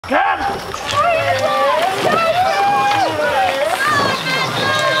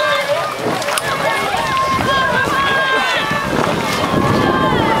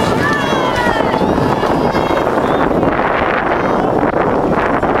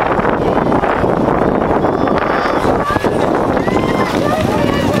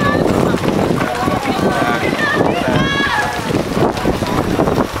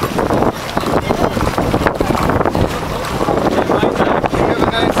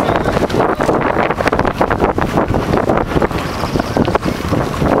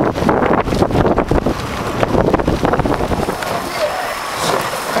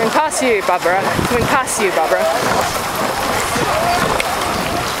You, Barbara. Coming past you, Barbara.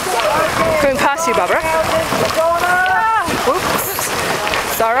 Coming past you, Barbara. Oops.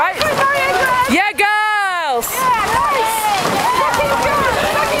 It's alright. Yeah, girls!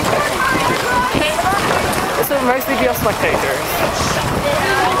 This will mostly be your spectators.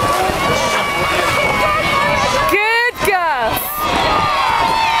 Good girls!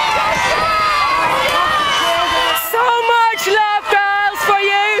 So much love, girls, for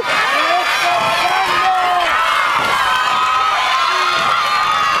you!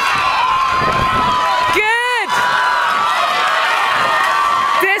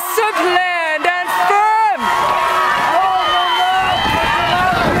 Disciplined and firm.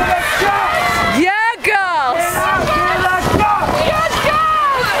 Yeah, girls.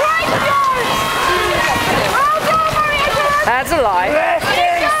 That's a lie.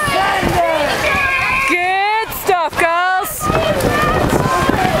 Good stuff, girls.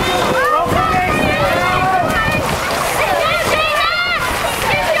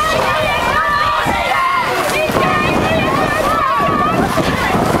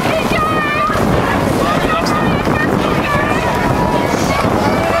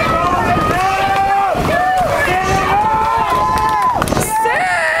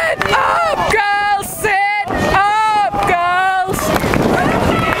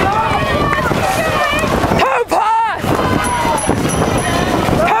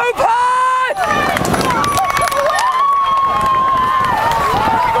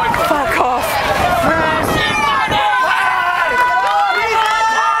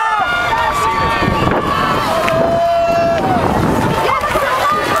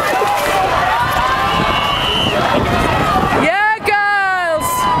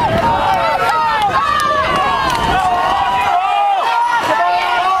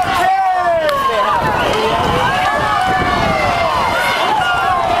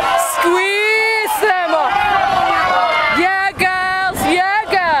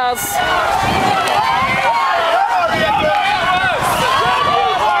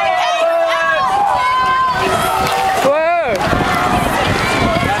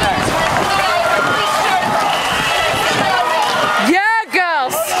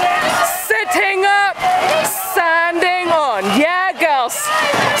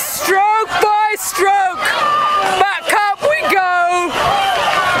 Stroke by stroke, back up we go.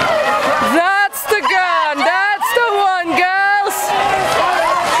 That's the gun, that's the one, girls.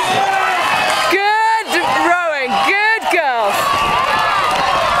 Good rowing, good girls.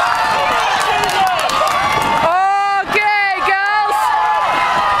 Okay, girls.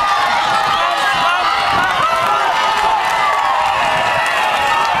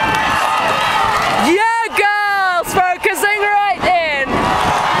 Yeah, girls, focusing right in.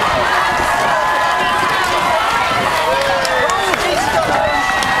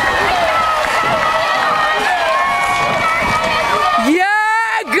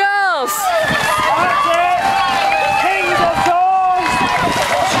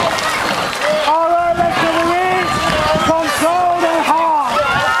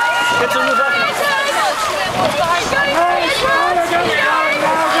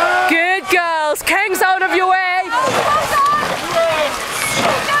 Kings out of your way!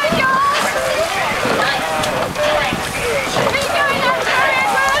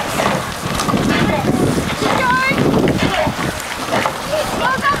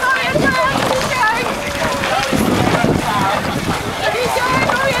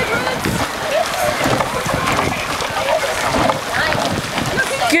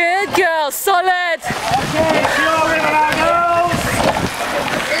 Good girl, solid! Okay, pure in our goals.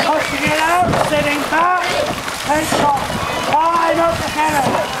 Pushing it out, sitting back. Head shot. Line up the header.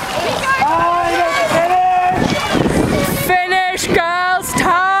 Line up the finish. Finish, girls,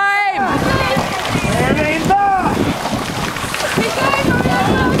 time! Getting back.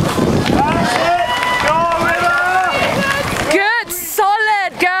 That's it. Go River. Good,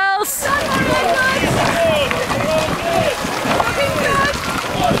 solid, girls!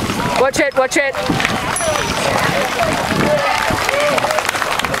 Watch it, watch it.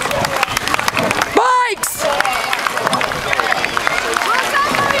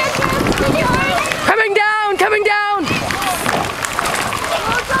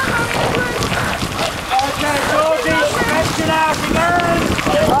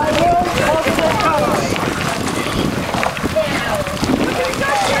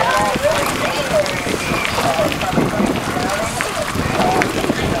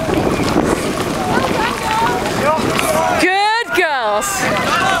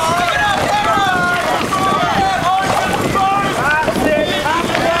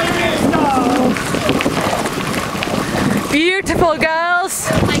 careful, girls.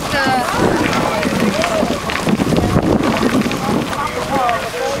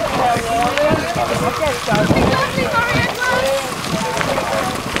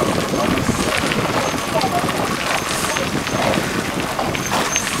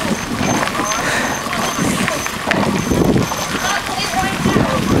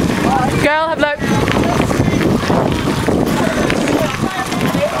 Girl, have a look.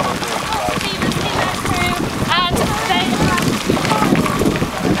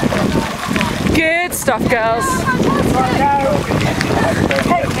 Good stuff, girls. Right now,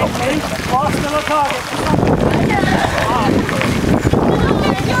 technically, while still a target.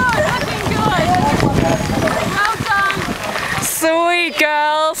 Well done. Sweet,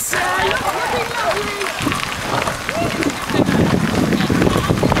 girls.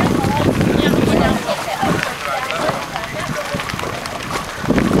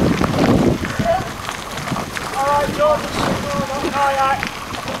 Alright, George, kayak.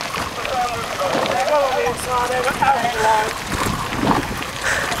 They're going to be inside, they're out of the line.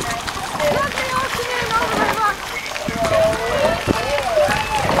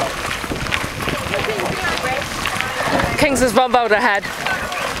 Kings' one boat ahead.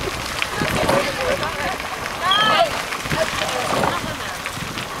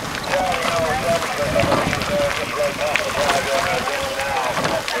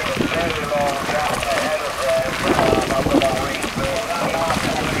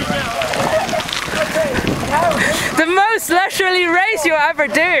 The most leisurely race you ever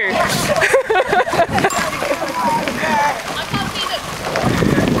do.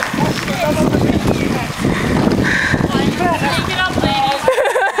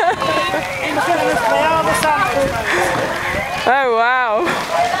 Oh wow.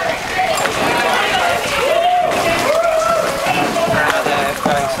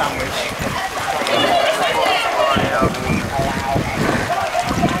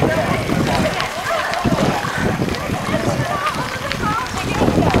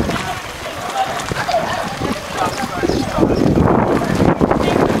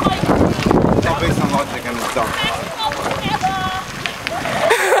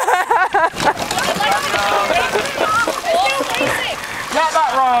 Get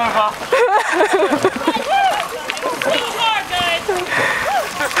that right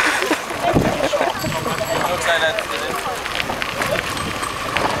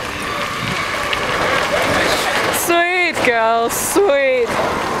Sweet, girls, sweet.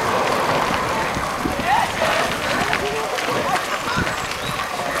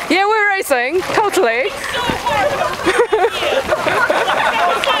 Yeah, we're racing, totally.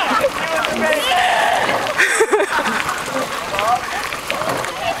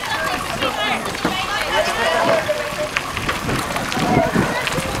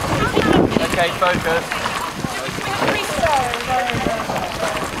 Okay, focus.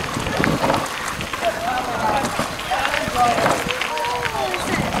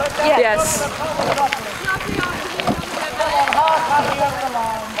 Yes.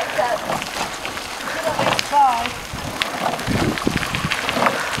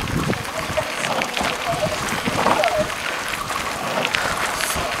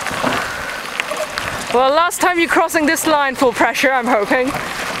 Well, last time you're crossing this line full pressure, I'm hoping.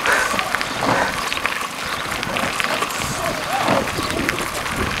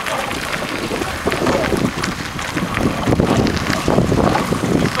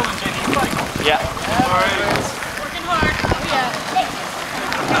 Yeah. Working hard.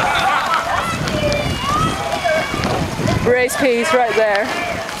 Yeah. Race piece right there.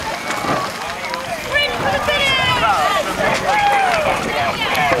 Sprint for the finish!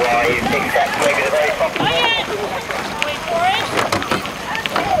 Oh yeah! Wait for it.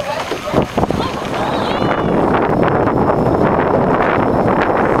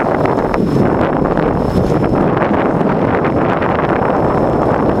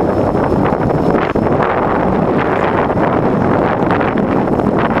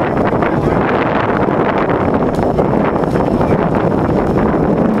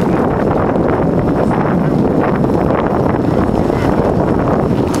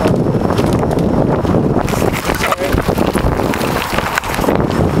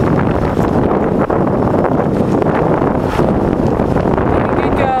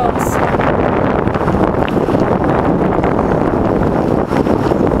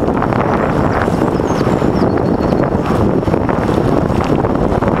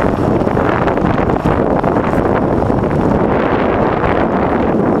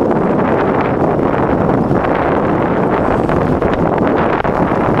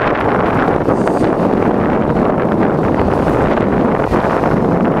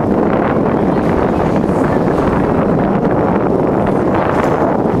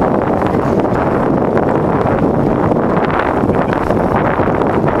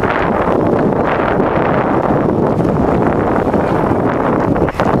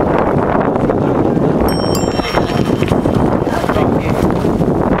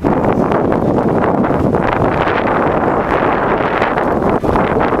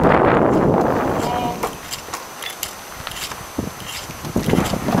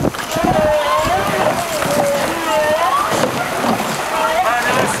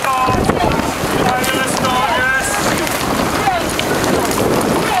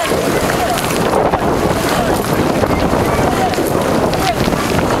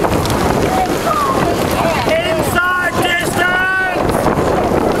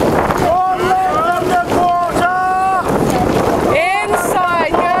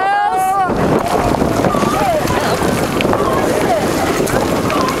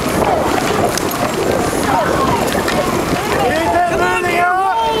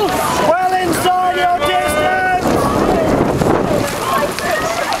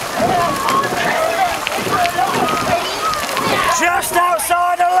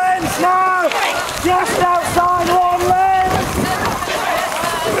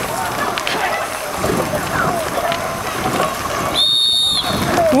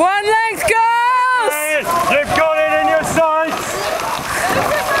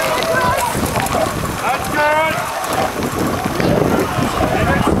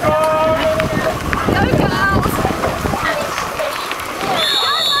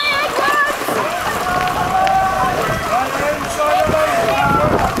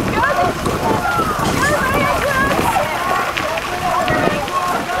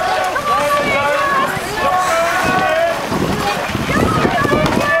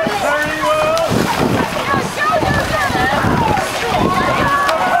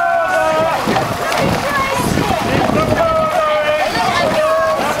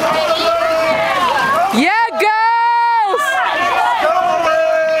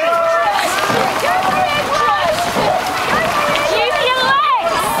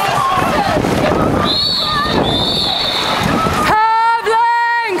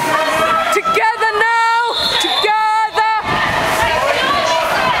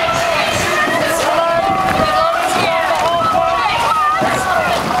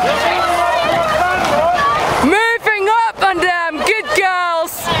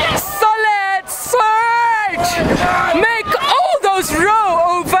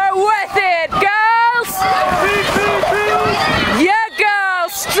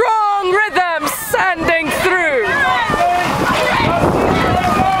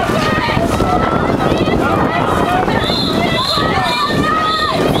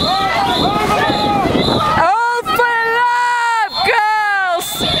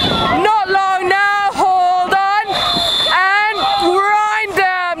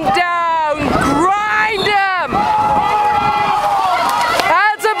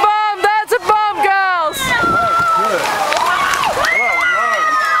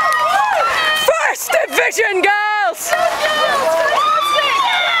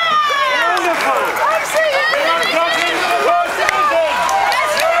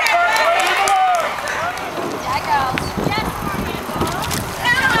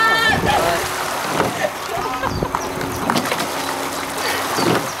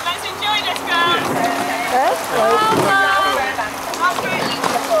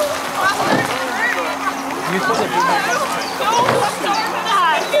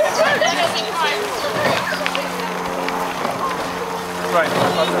 Right.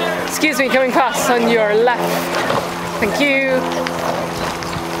 Excuse me, coming past on your left. Thank you.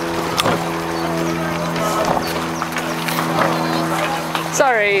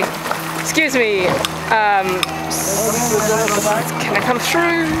 Sorry. Excuse me. Can I come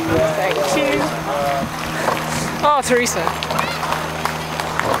through? Thank you. Oh, Teresa.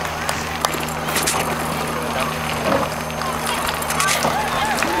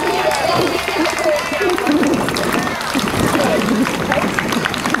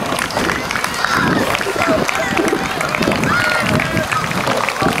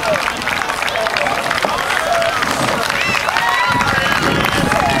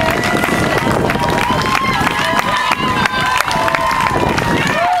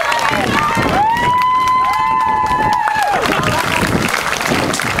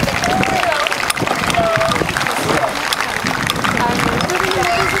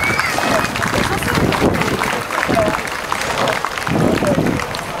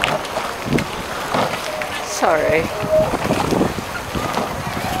 Sorry.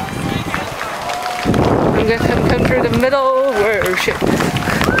 I'm going to come through the middle. Whoa, shit.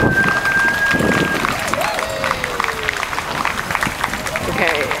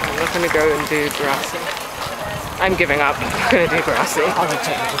 Okay, I'm not going to go and do grassy. I'm giving up. I'm going to do grassy.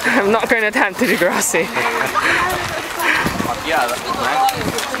 I'm not going to attempt to do grassy. Yeah, that's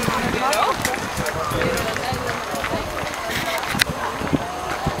nice.